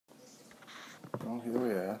Well, here we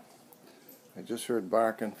are. I just heard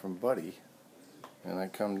barking from Buddy, and I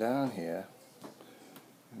come down here,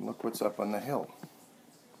 and look what's up on the hill.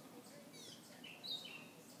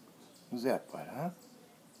 Who's that, Bud, huh?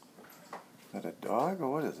 Is that a dog,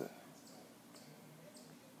 or what is it?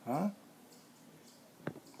 Huh?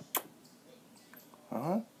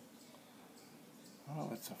 Uh-huh? Oh,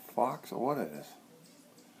 it's a fox, or what it is?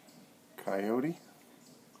 Coyote?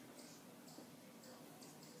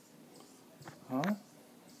 Huh?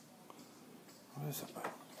 What is it, Bud?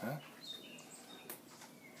 Huh?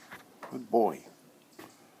 Good boy.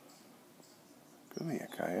 Could be a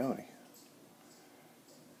coyote.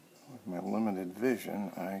 With my limited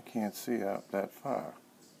vision, I can't see out that far.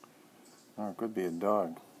 Oh, it could be a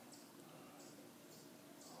dog.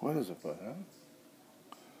 What is it, Bud,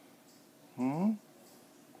 huh? Hmm?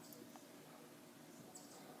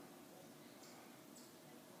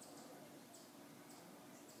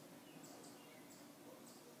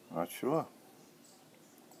 Not sure.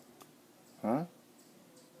 Huh?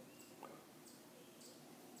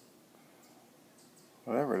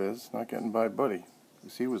 Whatever it is, not getting by Buddy.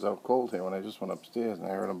 Because he was out cold here when I just went upstairs and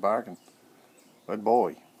I heard him barking. Good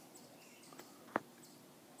boy.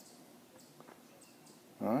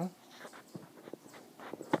 Huh?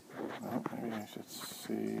 Well, maybe I should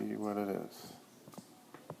see what it is.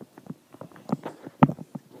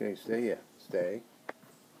 Okay, stay here. Stay.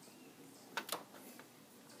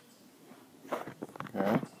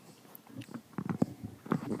 Okay.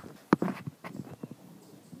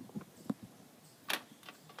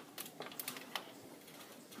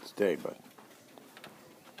 Stay, bud.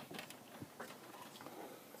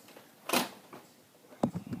 Not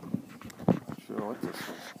sure what this is.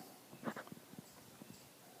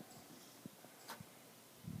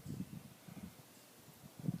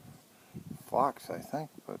 Fox, I think,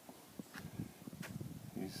 but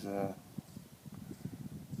he's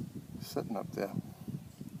sitting up there.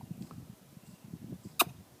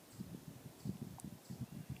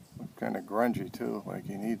 Looks kind of grungy too, like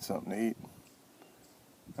he needs something to eat.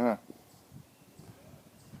 Huh.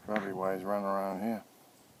 Probably why he's running around here.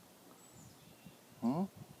 Hmm?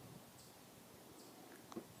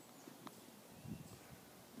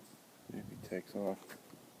 See if he takes off.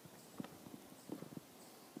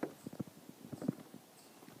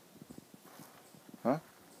 Huh?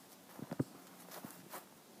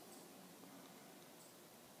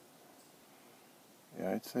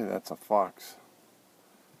 Yeah, I'd say that's a fox.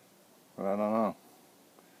 But I don't know.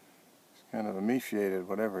 He's kind of emaciated,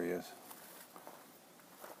 whatever he is.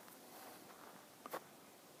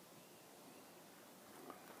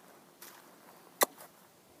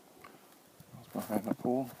 He's behind the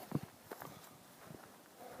pool.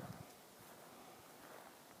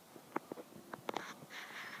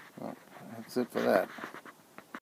 Well, that's it for that.